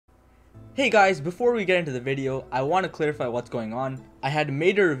Hey guys, before we get into the video, I want to clarify what's going on. I had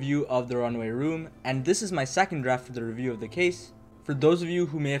made a review of the Runaway Room, and this is my second draft for the review of the case. For those of you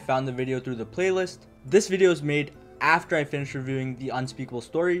who may have found the video through the playlist, this video is made after I finished reviewing The Unspeakable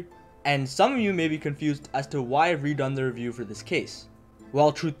Story, and some of you may be confused as to why I've redone the review for this case.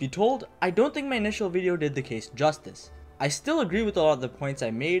 Well, truth be told, I don't think my initial video did the case justice. I still agree with a lot of the points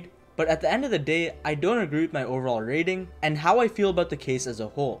I made, but at the end of the day, I don't agree with my overall rating and how I feel about the case as a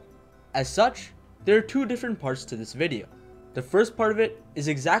whole. As such, there are two different parts to this video. The first part of it is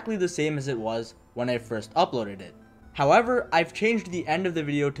exactly the same as it was when I first uploaded it. However, I've changed the end of the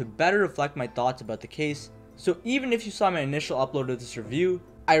video to better reflect my thoughts about the case, so even if you saw my initial upload of this review,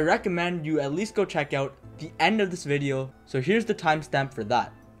 I recommend you at least go check out the end of this video, so here's the timestamp for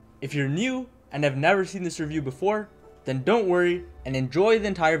that. If you're new and have never seen this review before, then don't worry and enjoy the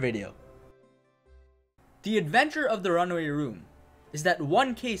entire video. The adventure of the Runaway Room is that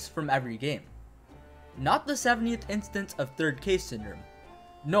one case from every game. Not the 70th instance of third case syndrome.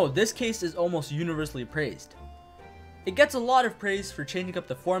 No, this case is almost universally praised. It gets a lot of praise for changing up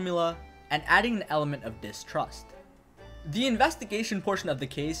the formula and adding an element of distrust. The investigation portion of the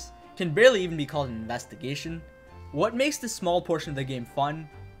case can barely even be called an investigation. What makes this small portion of the game fun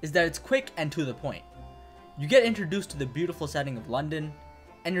is that it's quick and to the point. You get introduced to the beautiful setting of London,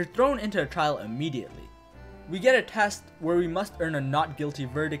 and you're thrown into a trial immediately. We get a test where we must earn a not guilty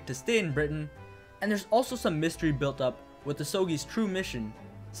verdict to stay in Britain, and there's also some mystery built up with the Sogi's true mission,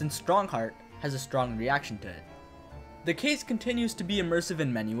 since Strongheart has a strong reaction to it. The case continues to be immersive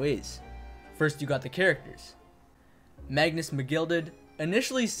in many ways. First, you got the characters. Magnus McGilded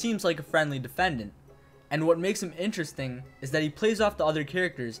initially seems like a friendly defendant, and what makes him interesting is that he plays off the other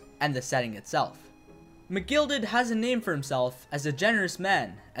characters and the setting itself. McGilded has a name for himself as a generous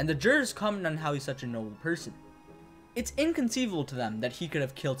man, and the jurors comment on how he's such a noble person. It's inconceivable to them that he could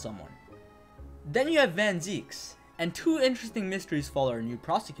have killed someone. Then you have Van Zieks, and two interesting mysteries follow our new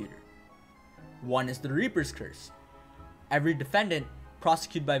prosecutor. One is the Reaper's Curse. Every defendant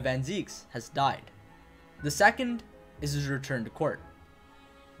prosecuted by Van Zieks has died. The second is his return to court.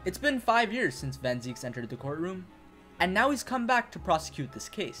 It's been 5 years since Van Zieks entered the courtroom, and now he's come back to prosecute this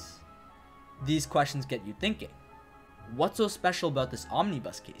case. These questions get you thinking. What's so special about this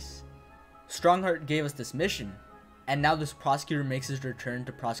omnibus case? Strongheart gave us this mission, and now this prosecutor makes his return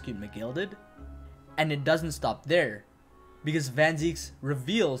to prosecute McGilded? And it doesn't stop there, because Van Zieks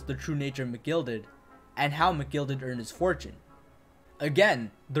reveals the true nature of McGilded and how McGilded earned his fortune.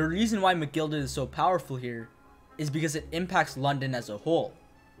 Again, the reason why McGilded is so powerful here is because it impacts London as a whole.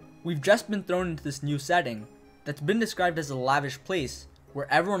 We've just been thrown into this new setting that's been described as a lavish place where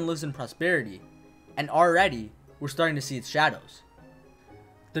everyone lives in prosperity, and already we're starting to see its shadows.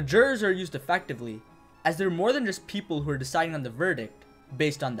 The jurors are used effectively, as they're more than just people who are deciding on the verdict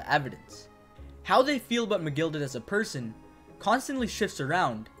based on the evidence. How they feel about McGilded as a person constantly shifts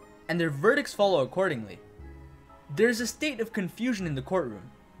around, and their verdicts follow accordingly. There's a state of confusion in the courtroom,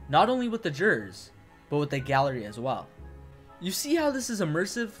 not only with the jurors, but with the gallery as well. You see how this is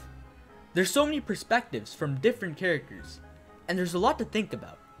immersive? There's so many perspectives from different characters, and there's a lot to think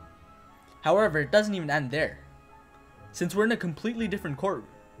about. However, it doesn't even end there. Since we're in a completely different courtroom,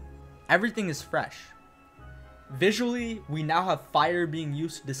 everything is fresh. Visually, we now have fire being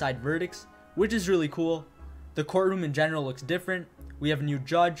used to decide verdicts, which is really cool. The courtroom in general looks different. We have a new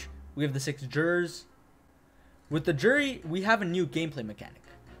judge, we have the 6 jurors. With the jury, we have a new gameplay mechanic.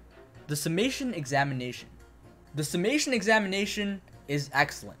 The summation examination. The summation examination is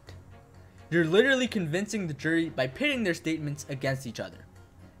excellent. You're literally convincing the jury by pitting their statements against each other.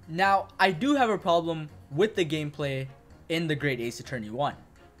 Now, I do have a problem with the gameplay in the Great Ace Attorney 1.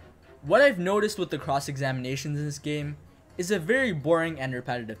 What I've noticed with the cross-examinations in this game is a very boring and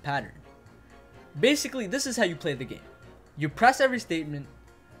repetitive pattern. Basically, this is how you play the game. You press every statement,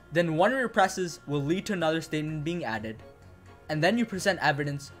 then one of your presses will lead to another statement being added, and then you present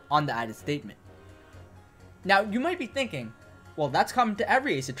evidence on the added statement. Now, you might be thinking, well, that's common to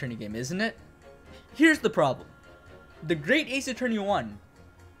every Ace Attorney game, isn't it? Here's the problem. The Great Ace Attorney 1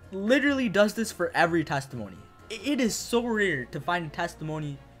 literally does this for every testimony. It is so rare to find a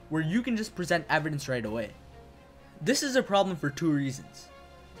testimony where you can just present evidence right away. This is a problem for 2 reasons.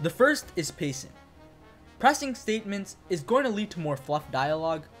 The first is pacing. Pressing statements is going to lead to more fluff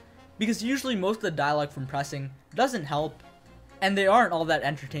dialogue, because usually most of the dialogue from pressing doesn't help, and they aren't all that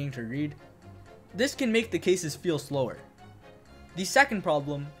entertaining to read. This can make the cases feel slower. The second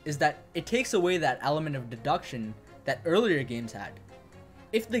problem is that it takes away that element of deduction that earlier games had.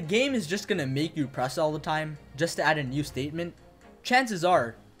 If the game is just gonna make you press all the time just to add a new statement, chances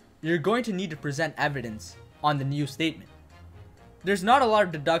are you're going to need to present evidence on the new statement. there's not a lot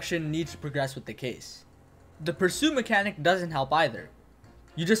of deduction needs to progress with the case. The pursue mechanic doesn't help either.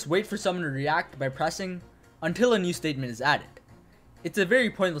 You just wait for someone to react by pressing until a new statement is added. It's a very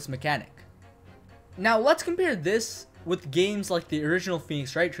pointless mechanic. Now let's compare this with games like the original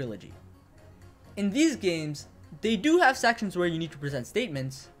Phoenix Wright trilogy. In these games, they do have sections where you need to present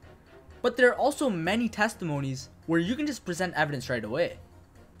statements, but there are also many testimonies where you can just present evidence right away.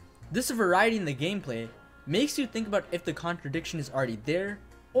 This variety in the gameplay makes you think about if the contradiction is already there,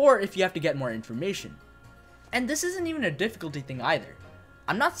 or if you have to get more information. And this isn't even a difficulty thing either.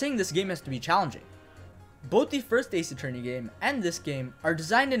 I'm not saying this game has to be challenging. Both the first Ace Attorney game and this game are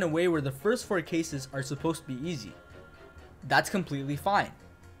designed in a way where the first 4 cases are supposed to be easy. That's completely fine,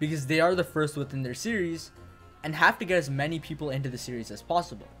 because they are the first within their series, and have to get as many people into the series as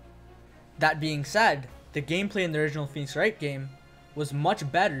possible. That being said, the gameplay in the original Phoenix Wright game was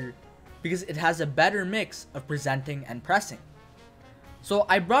much better because it has a better mix of presenting and pressing. So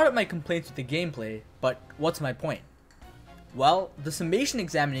I brought up my complaints with the gameplay, but what's my point? Well, the summation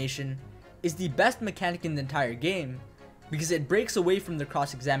examination is the best mechanic in the entire game because it breaks away from the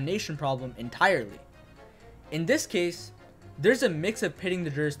cross-examination problem entirely. In this case, there's a mix of pitting the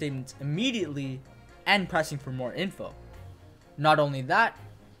juror statements immediately and pressing for more info. Not only that,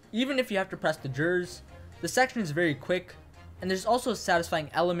 even if you have to press the jurors, the section is very quick, and there's also a satisfying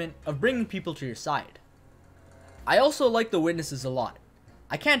element of bringing people to your side. I also like the witnesses a lot.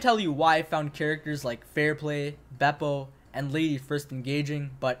 I can't tell you why I found characters like Fairplay, Beppo, and Lady first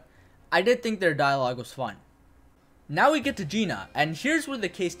engaging, but I did think their dialogue was fun. Now we get to Gina, and here's where the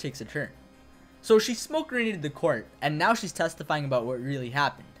case takes a turn. So she smoke grenaded the court, and now she's testifying about what really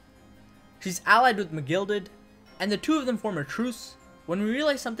happened. She's allied with McGilded, and the two of them form a truce when we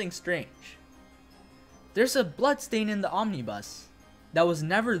realize something strange. There's a blood stain in the omnibus that was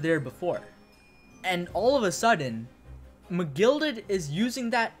never there before. And all of a sudden, McGilded is using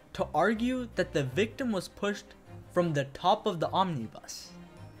that to argue that the victim was pushed from the top of the omnibus.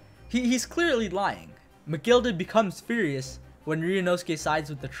 He's clearly lying. McGilded becomes furious when Ryunosuke sides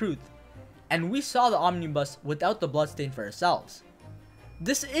with the truth, and we saw the omnibus without the bloodstain for ourselves.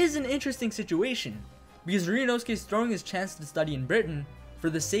 This is an interesting situation, because Ryunosuke is throwing his chance to study in Britain for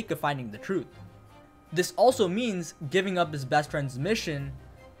the sake of finding the truth. This also means giving up his best friend's mission,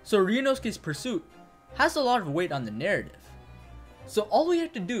 so Ryunosuke's pursuit has a lot of weight on the narrative. So all we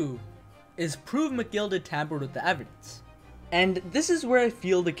have to do is prove McGilded tampered with the evidence. And this is where I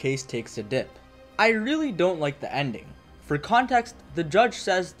feel the case takes a dip. I really don't like the ending. For context, the judge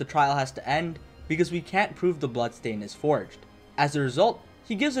says the trial has to end because we can't prove the bloodstain is forged. As a result,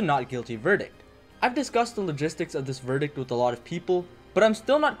 he gives a not guilty verdict. I've discussed the logistics of this verdict with a lot of people, but I'm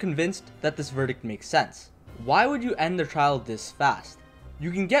still not convinced that this verdict makes sense. Why would you end the trial this fast?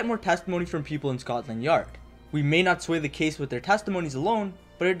 You can get more testimony from people in Scotland Yard. We may not sway the case with their testimonies alone,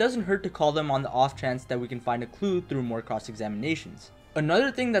 but it doesn't hurt to call them on the off chance that we can find a clue through more cross-examinations. Another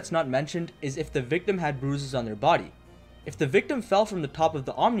thing that's not mentioned is if the victim had bruises on their body. If the victim fell from the top of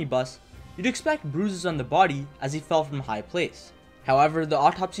the omnibus, you'd expect bruises on the body as he fell from a high place. However, the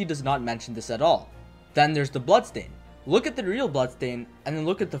autopsy does not mention this at all. Then there's the bloodstain. Look at the real bloodstain and then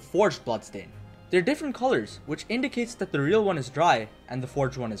look at the forged bloodstain. They're different colors, which indicates that the real one is dry and the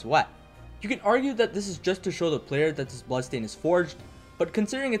forged one is wet. You can argue that this is just to show the player that this bloodstain is forged, but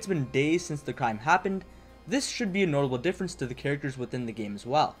considering it's been days since the crime happened, this should be a notable difference to the characters within the game as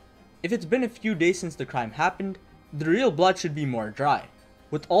well. If it's been a few days since the crime happened, the real blood should be more dry.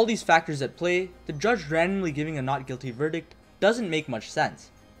 With all these factors at play, the judge randomly giving a not guilty verdict doesn't make much sense.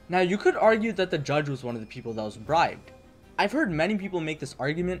 Now you could argue that the judge was one of the people that was bribed. I've heard many people make this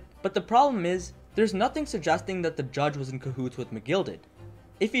argument, but the problem is, there's nothing suggesting that the judge was in cahoots with McGilded.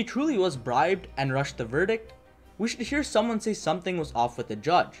 If he truly was bribed and rushed the verdict, we should hear someone say something was off with the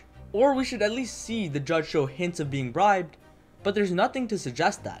judge. Or we should at least see the judge show hints of being bribed, but there's nothing to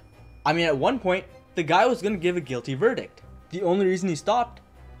suggest that. I mean, at one point, the guy was gonna give a guilty verdict. The only reason he stopped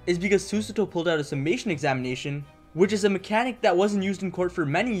is because Susato pulled out a summation examination, which is a mechanic that wasn't used in court for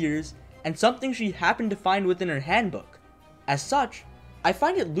many years and something she happened to find within her handbook. As such, I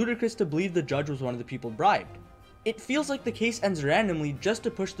find it ludicrous to believe the judge was one of the people bribed. It feels like the case ends randomly just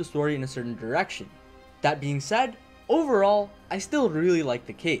to push the story in a certain direction. That being said, overall, I still really like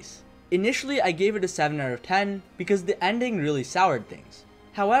the case. Initially, I gave it a 7 out of 10 because the ending really soured things.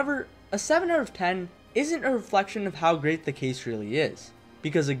 However, a 7 out of 10 isn't a reflection of how great the case really is,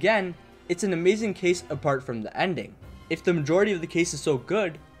 because again, it's an amazing case apart from the ending. If the majority of the case is so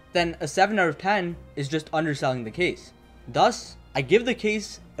good, then a 7 out of 10 is just underselling the case. Thus, I give the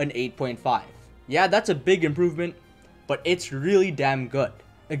case an 8.5. Yeah, that's a big improvement, but it's really damn good.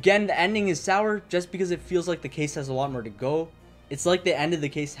 Again, the ending is sour just because it feels like the case has a lot more to go, It's like they ended the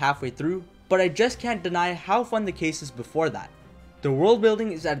case halfway through, but I just can't deny how fun the case is before that. The world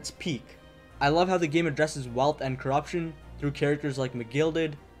building is at its peak. I love how the game addresses wealth and corruption through characters like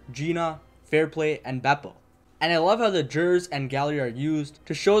McGilded, Gina, Fairplay, and Beppo. And I love how the jurors and gallery are used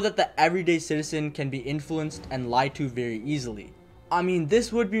to show that the everyday citizen can be influenced and lied to very easily. I mean,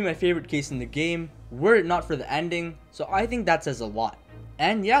 this would be my favorite case in the game, were it not for the ending, so I think that says a lot.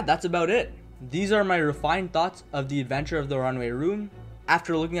 And yeah, that's about it. These are my refined thoughts of the adventure of the Runaway Room.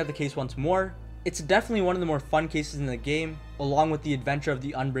 After looking at the case once more, it's definitely one of the more fun cases in the game, along with the adventure of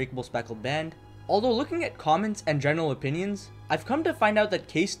the Unbreakable Speckled Band. Although looking at comments and general opinions, I've come to find out that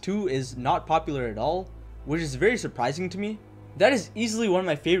case 2 is not popular at all, which is very surprising to me. That is easily one of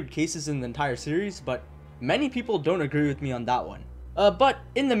my favorite cases in the entire series, but many people don't agree with me on that one. But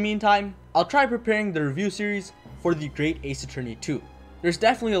in the meantime, I'll try preparing the review series for the Great Ace Attorney 2. There's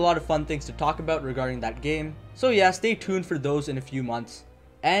definitely a lot of fun things to talk about regarding that game, so yeah, stay tuned for those in a few months,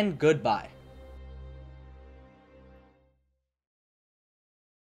 and goodbye.